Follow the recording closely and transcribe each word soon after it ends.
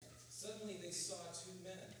they saw two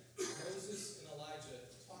men, Moses and Elijah,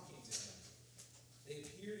 talking to him. They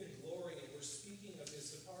appeared in glory and were speaking of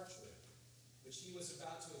his departure, which he was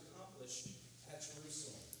about to accomplish at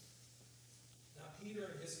Jerusalem. Now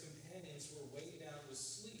Peter and his companions were weighed down with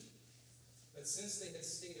sleep, but since they had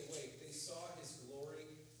stayed awake, they saw his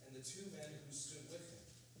glory and the two men who stood with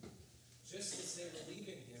him. Just as they were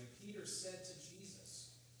leaving him, Peter said to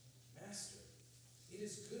Jesus, "Master, it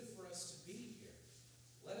is good for us to be here.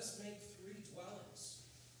 Let us make 3 dwellings,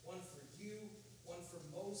 one for you, one for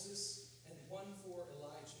Moses, and one for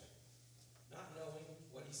Elijah," not knowing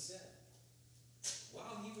what he said.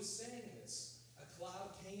 While he was saying this, a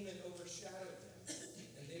cloud came and overshadowed them,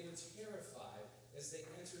 and they were terrified as they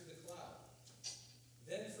entered the cloud.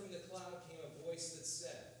 Then from the cloud came a voice that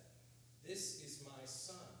said, "This is my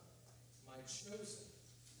son, my chosen.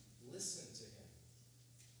 Listen to him."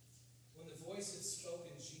 When the voice had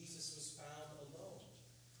spoken, Jesus was found alone,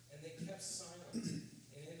 and they kept silent,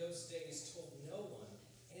 and in those days told no one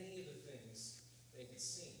any of the things they had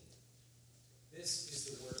seen. This is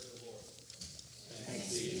the word of the Lord.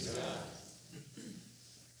 Thanks be to God.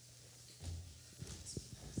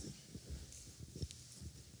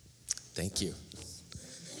 Thank you.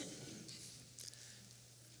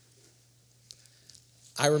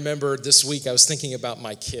 I remember this week I was thinking about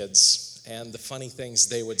my kids and the funny things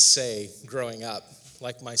they would say growing up.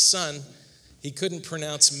 Like my son, he couldn't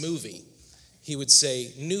pronounce movie. He would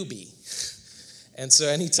say newbie. And so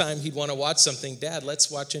anytime he'd want to watch something, "Dad,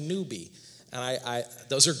 let's watch a newbie." And I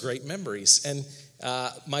those are great memories. And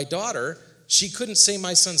my daughter, she couldn't say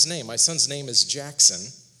my son's name. My son's name is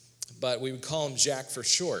Jackson, but we would call him Jack for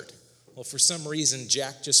short. Well, for some reason,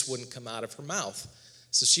 Jack just wouldn't come out of her mouth.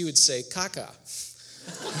 So she would say, "Kaka."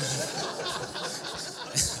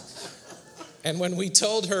 And when we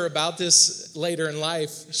told her about this later in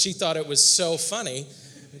life, she thought it was so funny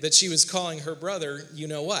that she was calling her brother, "you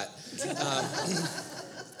know what."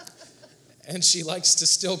 And she likes to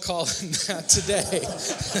still call him that today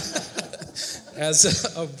as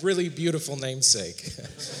a really beautiful namesake.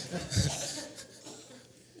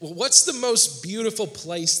 Well, what's the most beautiful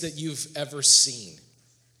place that you've ever seen?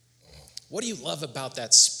 What do you love about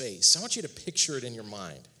that space? I want you to picture it in your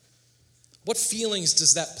mind. What feelings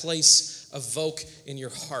does that place evoke in your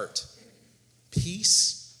heart?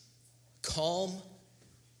 Peace? Calm?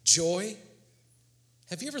 Joy?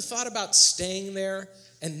 Have you ever thought about staying there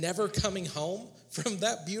and never coming home from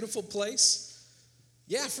that beautiful place?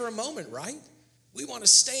 Yeah, for a moment, right? We want to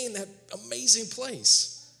stay in that amazing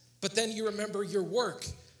place. But then you remember your work,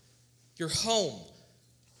 your home,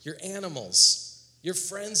 your animals, your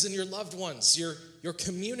friends and your loved ones, your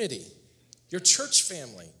community, your church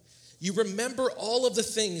family. You remember all of the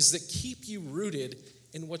things that keep you rooted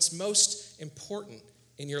in what's most important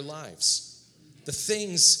in your lives, the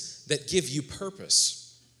things that give you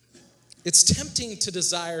purpose. It's tempting to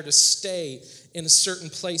desire to stay in a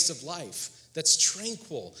certain place of life that's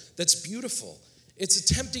tranquil, that's beautiful. It's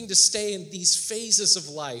tempting to stay in these phases of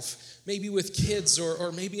life, maybe with kids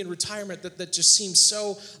or maybe in retirement, that just seems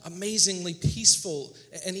so amazingly peaceful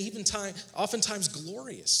and even oftentimes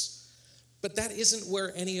glorious. But that isn't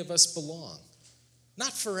where any of us belong.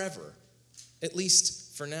 Not forever, at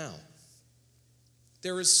least for now.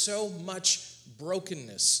 There is so much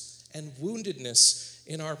brokenness and woundedness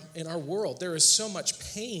in our world. There is so much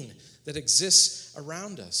pain that exists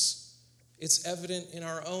around us. It's evident in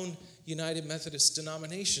our own United Methodist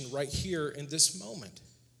denomination right here in this moment.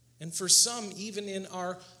 And for some, even in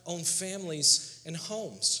our own families and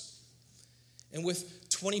homes. And with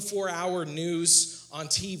 24-hour news on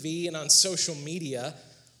TV and on social media,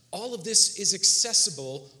 all of this is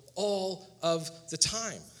accessible all of the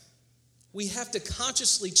time. We have to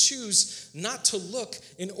consciously choose not to look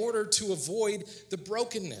in order to avoid the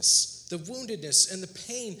brokenness, the woundedness, and the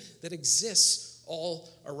pain that exists all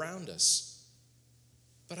around us.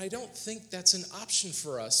 But I don't think that's an option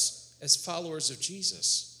for us as followers of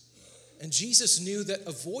Jesus. And Jesus knew that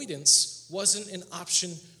avoidance wasn't an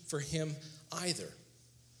option for him either.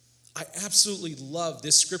 I absolutely love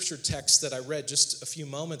this scripture text that I read just a few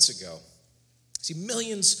moments ago. See,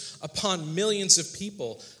 millions upon millions of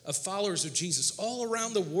people, of followers of Jesus all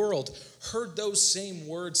around the world, heard those same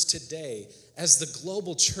words today as the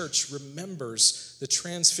global church remembers the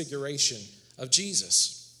transfiguration of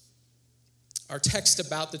Jesus. Our text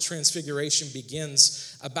about the transfiguration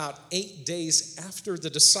begins about 8 days after the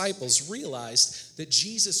disciples realized that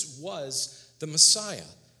Jesus was the Messiah.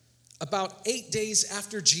 About 8 days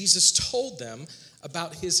after Jesus told them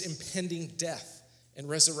about his impending death and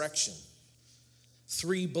resurrection.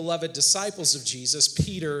 3 beloved disciples of Jesus,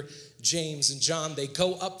 Peter, James, and John, they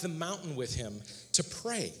go up the mountain with him to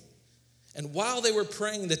pray. And while they were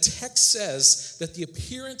praying, the text says that the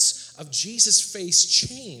appearance of Jesus' face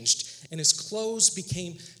changed and his clothes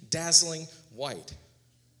became dazzling white.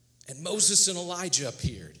 And Moses and Elijah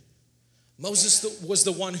appeared. Moses was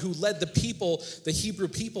the one who led the Hebrew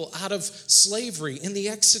people, out of slavery in the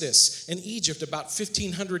Exodus in Egypt about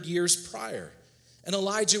 1,500 years prior. And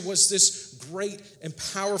Elijah was this great and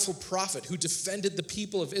powerful prophet who defended the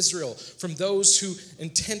people of Israel from those who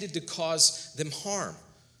intended to cause them harm.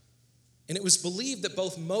 And it was believed that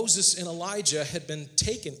both Moses and Elijah had been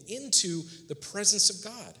taken into the presence of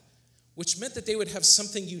God, which meant that they would have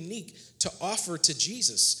something unique to offer to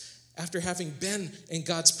Jesus after having been in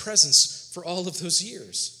God's presence for all of those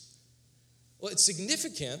years. Well, it's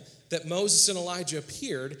significant that Moses and Elijah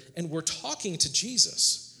appeared and were talking to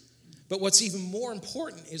Jesus. But what's even more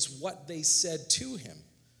important is what they said to him.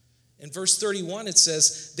 In verse 31, it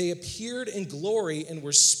says, they appeared in glory and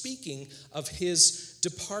were speaking of his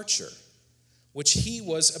departure, which he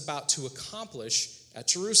was about to accomplish at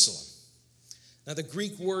Jerusalem. Now, the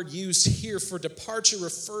Greek word used here for departure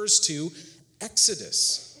refers to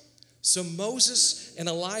exodus. So Moses and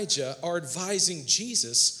Elijah are advising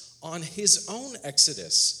Jesus on his own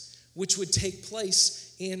exodus, which would take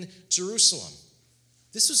place in Jerusalem.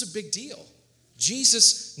 This was a big deal.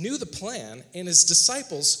 Jesus knew the plan, and his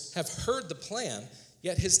disciples have heard the plan,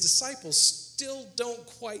 yet his disciples still don't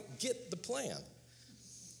quite get the plan.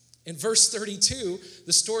 In verse 32,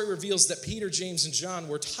 the story reveals that Peter, James, and John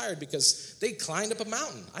were tired because they climbed up a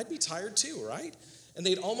mountain. I'd be tired too, right? And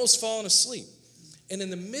they'd almost fallen asleep. And in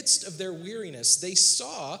the midst of their weariness, they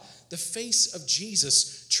saw the face of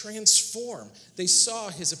Jesus transform. They saw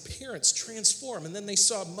his appearance transform. And then they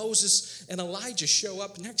saw Moses and Elijah show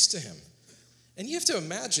up next to him. And you have to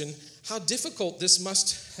imagine how difficult this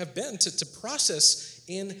must have been to process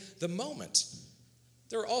in the moment.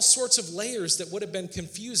 There are all sorts of layers that would have been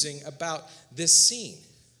confusing about this scene.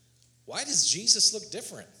 Why does Jesus look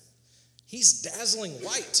different? He's dazzling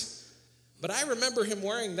white. But I remember him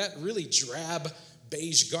wearing that really drab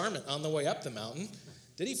beige garment on the way up the mountain.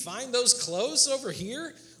 Did he find those clothes over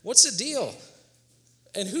here? What's the deal?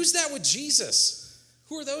 And who's that with Jesus?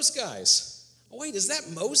 Who are those guys? Oh, wait, is that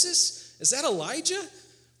Moses? Is that Elijah?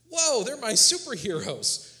 Whoa, they're my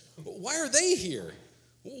superheroes. Why are they here?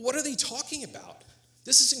 What are they talking about?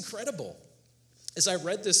 This is incredible. As I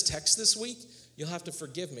read this text this week, you'll have to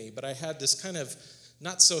forgive me, but I had this kind of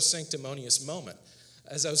not so sanctimonious moment.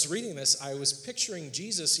 As I was reading this, I was picturing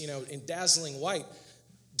Jesus, in dazzling white,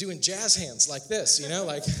 doing jazz hands like this,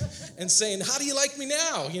 and saying, how do you like me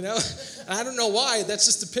now? And I don't know why. That's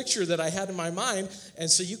just a picture that I had in my mind. And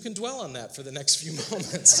so you can dwell on that for the next few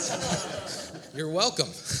moments. You're welcome.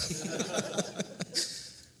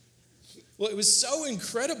 Well, it was so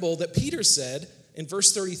incredible that Peter said in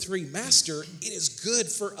verse 33, Master, it is good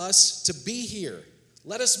for us to be here.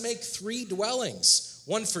 Let us make 3 dwellings,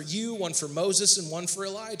 one for you, one for Moses, and one for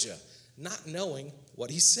Elijah, not knowing what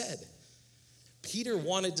he said. Peter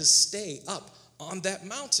wanted to stay up on that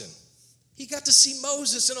mountain. He got to see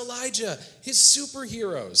Moses and Elijah, his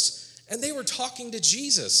superheroes, and they were talking to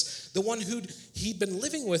Jesus, the one he'd been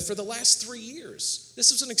living with for the last 3 years.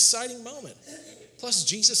 This was an exciting moment. Plus,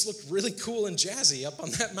 Jesus looked really cool and jazzy up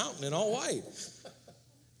on that mountain in all white.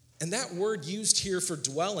 And that word used here for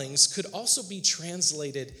dwellings could also be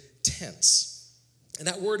translated tents. And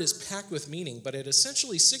that word is packed with meaning, but it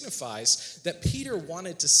essentially signifies that Peter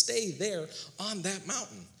wanted to stay there on that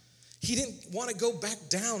mountain. He didn't want to go back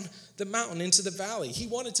down the mountain into the valley. He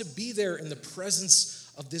wanted to be there in the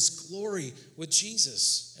presence of this glory with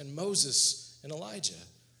Jesus and Moses and Elijah.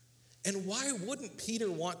 And why wouldn't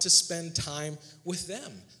Peter want to spend time with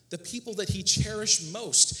them, the people that he cherished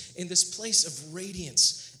most in this place of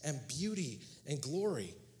radiance and beauty and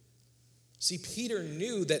glory? See, Peter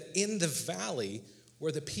knew that in the valley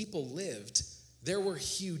where the people lived, there were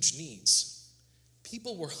huge needs.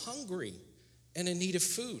 People were hungry and in need of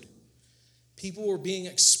food. People were being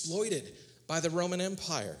exploited by the Roman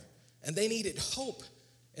Empire, and they needed hope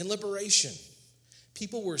and liberation.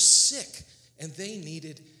 People were sick, and they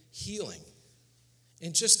needed healing.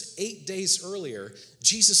 And just 8 days earlier,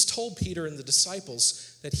 Jesus told Peter and the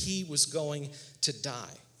disciples that he was going to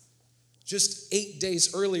die. Just 8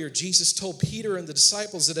 days earlier, Jesus told Peter and the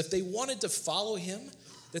disciples that if they wanted to follow him,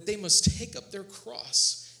 that they must take up their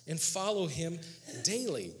cross and follow him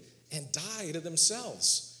daily and die to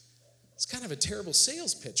themselves. It's kind of a terrible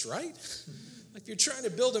sales pitch, right? Like you're trying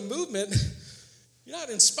to build a movement, you're not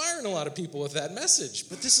inspiring a lot of people with that message.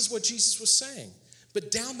 But this is what Jesus was saying.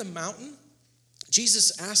 But down the mountain,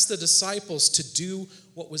 Jesus asked the disciples to do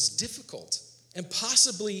what was difficult and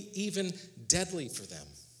possibly even deadly for them.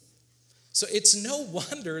 So it's no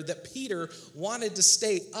wonder that Peter wanted to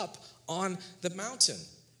stay up on the mountain.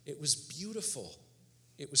 It was beautiful.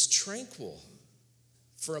 It was tranquil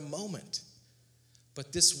for a moment.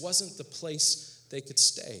 But this wasn't the place they could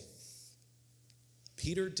stay.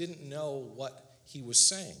 Peter didn't know what he was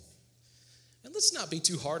saying. And let's not be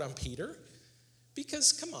too hard on Peter,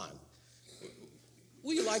 because come on,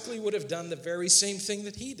 we likely would have done the very same thing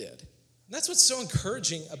that he did. And that's what's so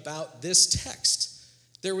encouraging about this text.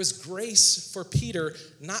 There was grace for Peter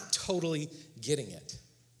not totally getting it.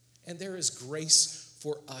 And there is grace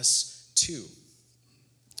for us too.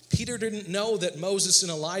 Peter didn't know that Moses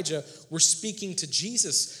and Elijah were speaking to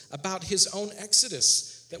Jesus about his own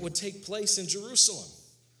exodus that would take place in Jerusalem.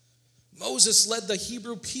 Moses led the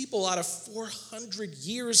Hebrew people out of 400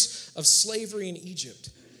 years of slavery in Egypt.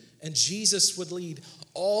 And Jesus would lead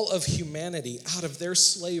all of humanity out of their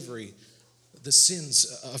slavery, the sins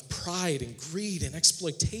of pride and greed and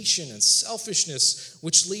exploitation and selfishness,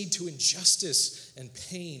 which lead to injustice and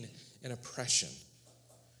pain and oppression.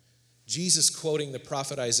 Jesus, quoting the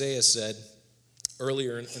prophet Isaiah, said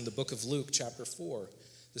earlier in the book of Luke, chapter 4,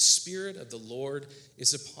 "The Spirit of the Lord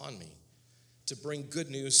is upon me, to bring good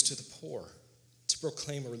news to the poor, to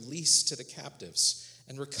proclaim release to the captives,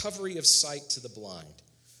 and recovery of sight to the blind,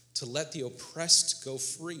 to let the oppressed go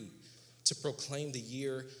free, to proclaim the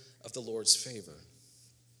year of the Lord's favor."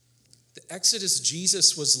 The exodus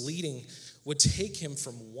Jesus was leading would take him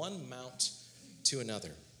from one mount to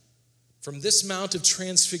another. From this Mount of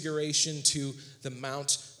Transfiguration to the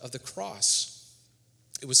Mount of the Cross.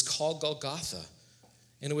 It was called Golgotha,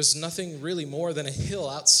 and it was nothing really more than a hill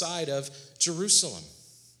outside of Jerusalem.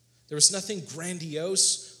 There was nothing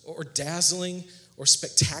grandiose or dazzling or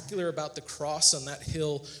spectacular about the cross on that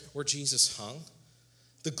hill where Jesus hung.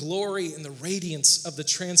 The glory and the radiance of the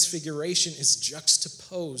Transfiguration is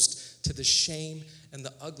juxtaposed to the shame and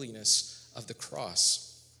the ugliness of the cross.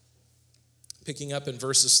 Picking up in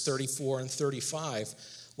verses 34 and 35,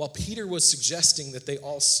 while Peter was suggesting that they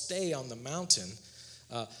all stay on the mountain,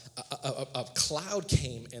 a cloud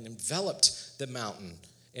came and enveloped the mountain,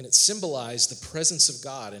 and it symbolized the presence of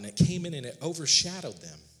God, and it came in and it overshadowed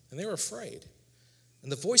them, and they were afraid.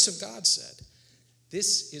 And the voice of God said,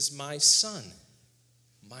 "This is my son,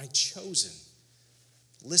 my chosen.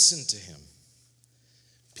 Listen to him."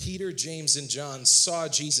 Peter, James, and John saw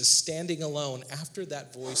Jesus standing alone after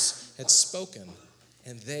that voice had spoken,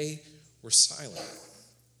 and they were silent.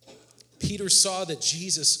 Peter saw that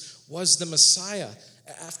Jesus was the Messiah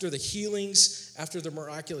after the healings, after the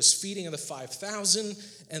miraculous feeding of the 5,000,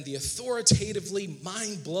 and the authoritatively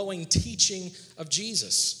mind-blowing teaching of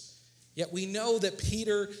Jesus. Yet we know that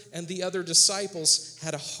Peter and the other disciples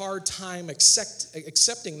had a hard time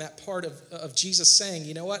accepting that part of Jesus saying,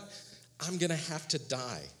 "You know what? I'm going to have to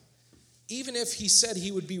die." Even if he said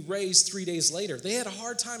he would be raised 3 days later, they had a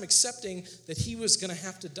hard time accepting that he was going to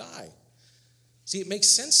have to die. See, it makes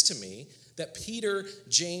sense to me that Peter,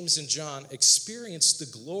 James, and John experienced the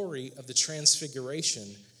glory of the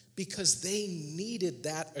Transfiguration because they needed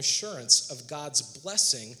that assurance of God's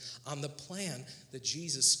blessing on the plan that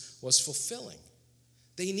Jesus was fulfilling.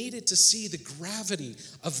 They needed to see the gravity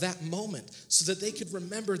of that moment so that they could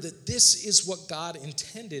remember that this is what God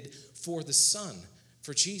intended for the Son,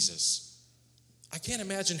 for Jesus. I can't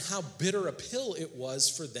imagine how bitter a pill it was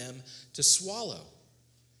for them to swallow.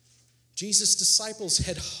 Jesus' disciples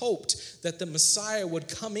had hoped that the Messiah would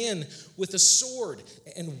come in with a sword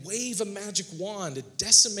and wave a magic wand to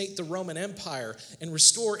decimate the Roman Empire and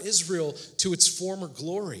restore Israel to its former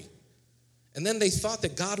glory. And then they thought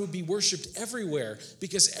that God would be worshiped everywhere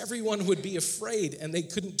because everyone would be afraid and they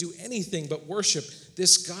couldn't do anything but worship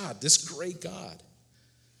this God, this great God.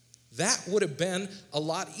 That would have been a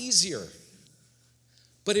lot easier.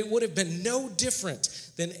 But it would have been no different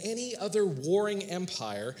than any other warring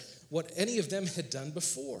empire, what any of them had done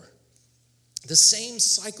before. The same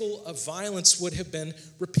cycle of violence would have been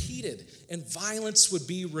repeated, and violence would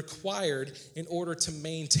be required in order to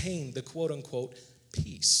maintain the quote-unquote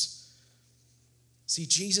peace. See,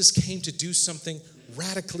 Jesus came to do something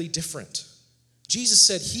radically different. Jesus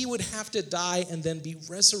said he would have to die and then be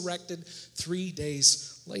resurrected 3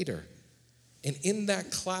 days later. And in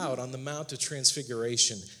that cloud on the Mount of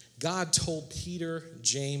Transfiguration, God told Peter,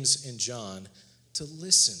 James, and John to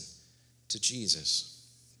listen to Jesus.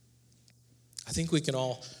 I think we can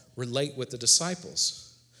all relate with the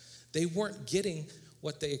disciples. They weren't getting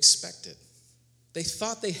what they expected. They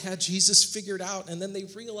thought they had Jesus figured out, and then they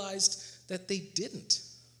realized that they didn't.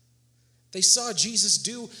 They saw Jesus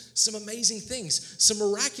do some amazing things, some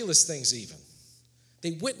miraculous things even.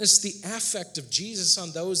 They witnessed the affect of Jesus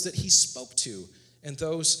on those that he spoke to and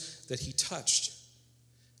those that he touched.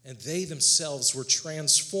 And they themselves were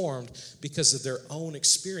transformed because of their own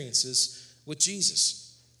experiences with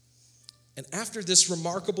Jesus. And after this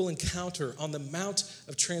remarkable encounter on the Mount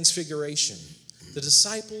of Transfiguration, the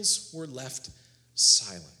disciples were left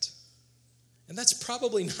silent. And that's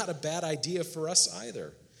probably not a bad idea for us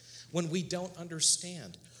either, when we don't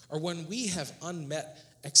understand or when we have unmet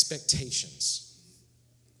expectations.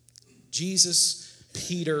 Jesus,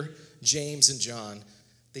 Peter, James, and John,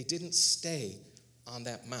 they didn't stay on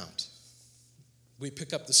that mount. We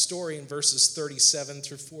pick up the story in verses 37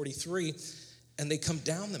 through 43, and they come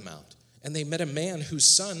down the mount, and they met a man whose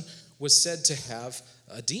son was said to have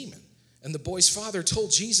a demon. And the boy's father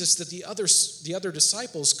told Jesus that the other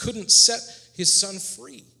disciples couldn't set his son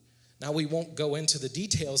free. Now, we won't go into the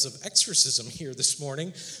details of exorcism here this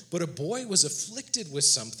morning, but a boy was afflicted with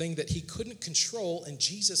something that he couldn't control, and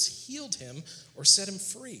Jesus healed him or set him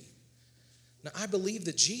free. Now, I believe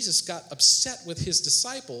that Jesus got upset with his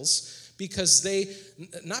disciples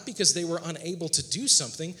not because they were unable to do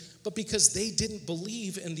something, but because they didn't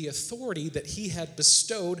believe in the authority that he had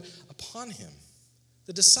bestowed upon him.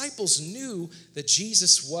 The disciples knew that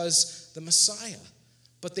Jesus was the Messiah,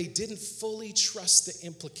 but they didn't fully trust the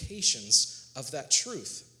implications of that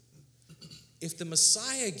truth. If the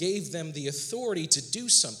Messiah gave them the authority to do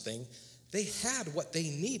something, they had what they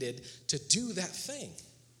needed to do that thing.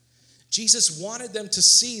 Jesus wanted them to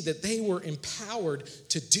see that they were empowered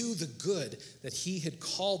to do the good that he had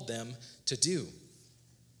called them to do.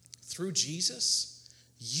 Through Jesus,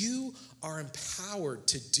 you are empowered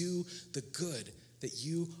to do the good that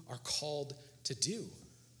you are called to do.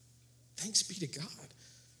 Thanks be to God.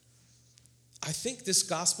 I think this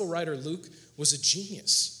gospel writer, Luke, was a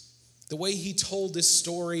genius. The way he told this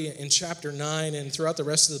story in chapter 9 and throughout the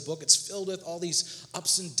rest of the book, it's filled with all these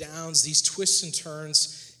ups and downs, these twists and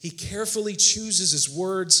turns. He carefully chooses his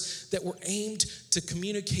words that were aimed to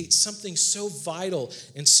communicate something so vital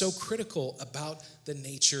and so critical about the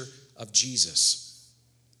nature of Jesus.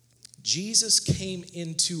 Jesus came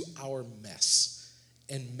into our mess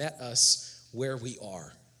and met us where we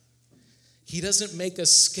are. He doesn't make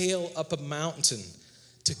us scale up a mountain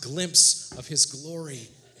to glimpse of his glory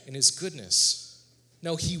and his goodness.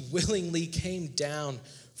 No, he willingly came down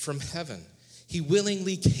from heaven. He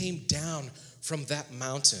willingly came down from that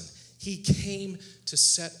mountain. He came to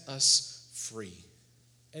set us free.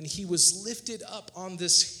 And he was lifted up on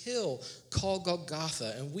this hill called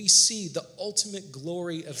Golgotha, and we see the ultimate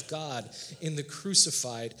glory of God in the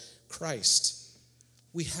crucified Christ.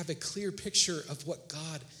 We have a clear picture of what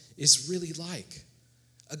God is really like.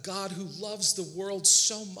 A God who loves the world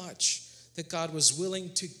so much that God was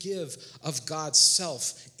willing to give of God's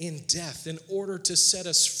self in death in order to set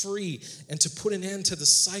us free and to put an end to the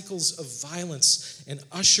cycles of violence and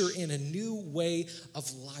usher in a new way of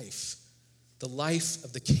life, the life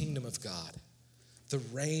of the kingdom of God, the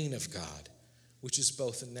reign of God, which is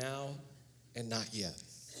both now and not yet.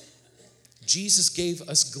 Jesus gave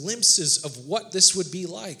us glimpses of what this would be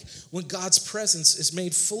like when God's presence is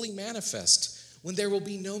made fully manifest, when there will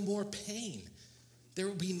be no more pain. There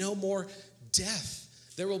will be no more death.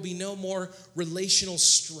 There will be no more relational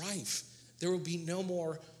strife. There will be no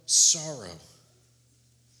more sorrow.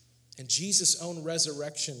 And Jesus' own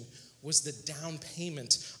resurrection was the down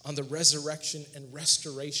payment on the resurrection and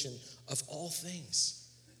restoration of all things,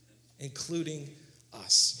 including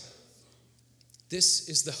us. This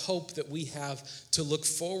is the hope that we have to look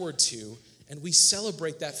forward to, and we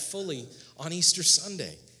celebrate that fully on Easter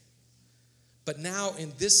Sunday. But now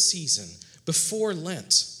in this season, before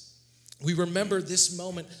Lent, we remember this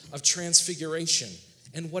moment of transfiguration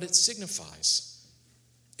and what it signifies.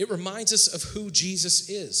 It reminds us of who Jesus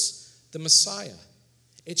is, the Messiah.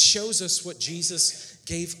 It shows us what Jesus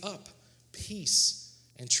gave up, peace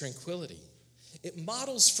and tranquility. It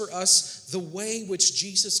models for us the way which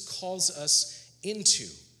Jesus calls us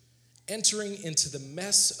entering into the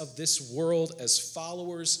mess of this world as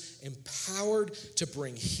followers, empowered to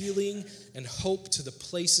bring healing and hope to the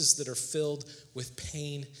places that are filled with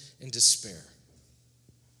pain and despair.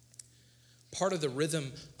 Part of the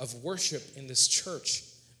rhythm of worship in this church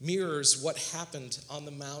mirrors what happened on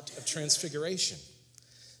the Mount of Transfiguration.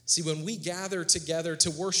 See, when we gather together to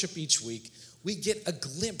worship each week, we get a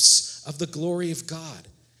glimpse of the glory of God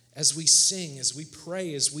as we sing, as we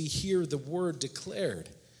pray, as we hear the word declared.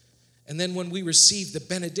 And then when we receive the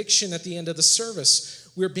benediction at the end of the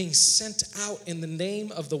service, we're being sent out in the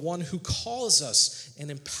name of the one who calls us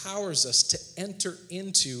and empowers us to enter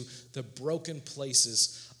into the broken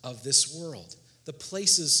places of this world, the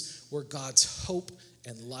places where God's hope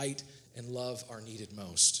and light and love are needed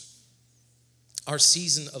most. Our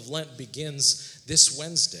season of Lent begins this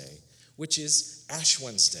Wednesday which is Ash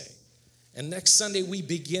Wednesday. And next Sunday, we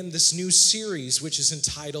begin this new series, which is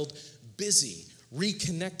entitled Busy,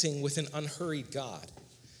 Reconnecting with an Unhurried God.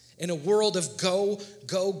 In a world of go,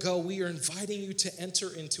 go, go, we are inviting you to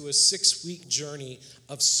enter into a 6-week journey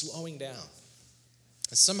of slowing down.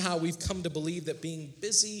 And somehow we've come to believe that being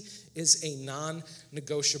busy is a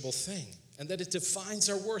non-negotiable thing and that it defines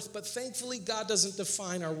our worth. But thankfully, God doesn't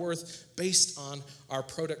define our worth based on our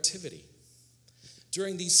productivity.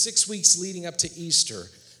 During these 6 weeks leading up to Easter,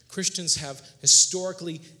 Christians have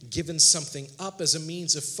historically given something up as a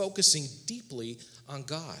means of focusing deeply on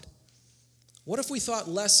God. What if we thought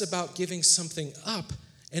less about giving something up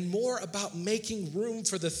and more about making room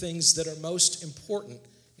for the things that are most important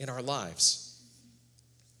in our lives?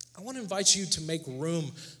 I want to invite you to make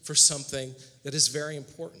room for something that is very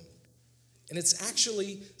important. And it's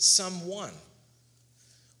actually someone.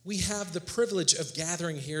 We have the privilege of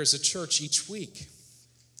gathering here as a church each week.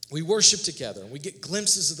 We worship together, and we get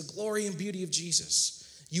glimpses of the glory and beauty of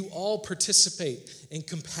Jesus. You all participate in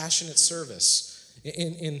compassionate service,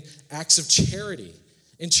 in acts of charity,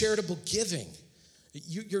 in charitable giving.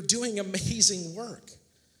 You're doing amazing work.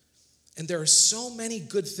 And there are so many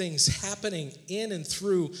good things happening in and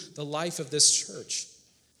through the life of this church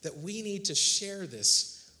that we need to share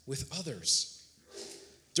this with others.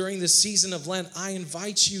 During this season of Lent, I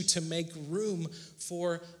invite you to make room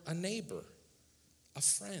for a neighbor, a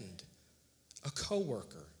friend, a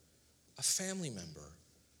coworker, a family member,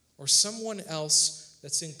 or someone else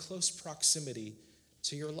that's in close proximity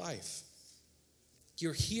to your life.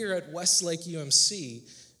 You're here at Westlake UMC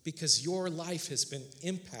because your life has been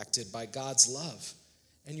impacted by God's love,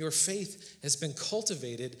 and your faith has been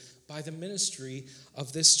cultivated by the ministry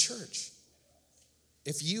of this church.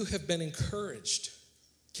 If you have been encouraged,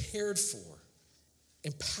 cared for,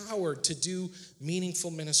 empowered to do meaningful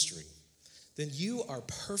ministry, then you are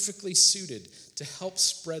perfectly suited to help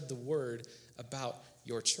spread the word about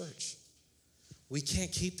your church. We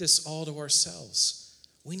can't keep this all to ourselves.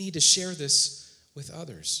 We need to share this with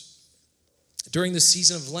others. During the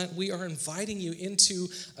season of Lent, we are inviting you into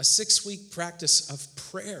a 6-week practice of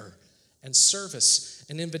prayer and service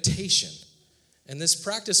and invitation. And this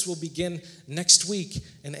practice will begin next week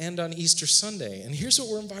and end on Easter Sunday. And here's what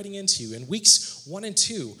we're inviting into. In weeks 1 and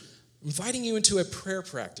 2, inviting you into a prayer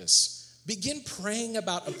practice. Begin praying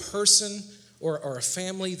about a person or a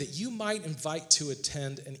family that you might invite to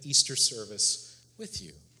attend an Easter service with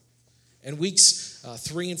you. In weeks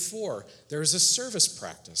 3 and 4, there is a service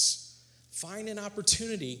practice. Find an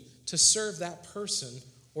opportunity to serve that person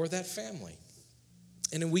or that family.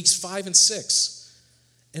 And in weeks 5 and 6,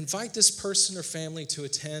 invite this person or family to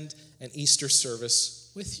attend an Easter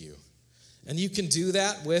service with you. And you can do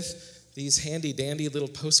that with these handy-dandy little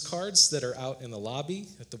postcards that are out in the lobby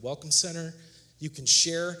at the Welcome Center. You can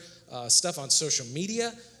share stuff on social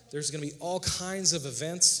media. There's going to be all kinds of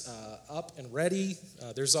events up and ready.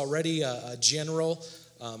 There's already a general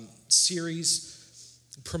series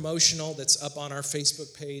promotional that's up on our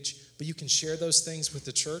Facebook page. But you can share those things with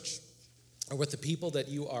the church or with the people that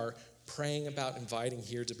you are praying about inviting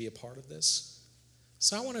here to be a part of this.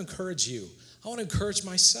 So I want to encourage you. I want to encourage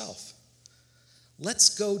myself. Let's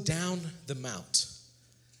go down the mount.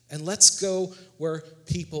 And let's go where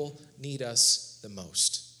people need us the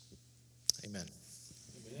most. Amen.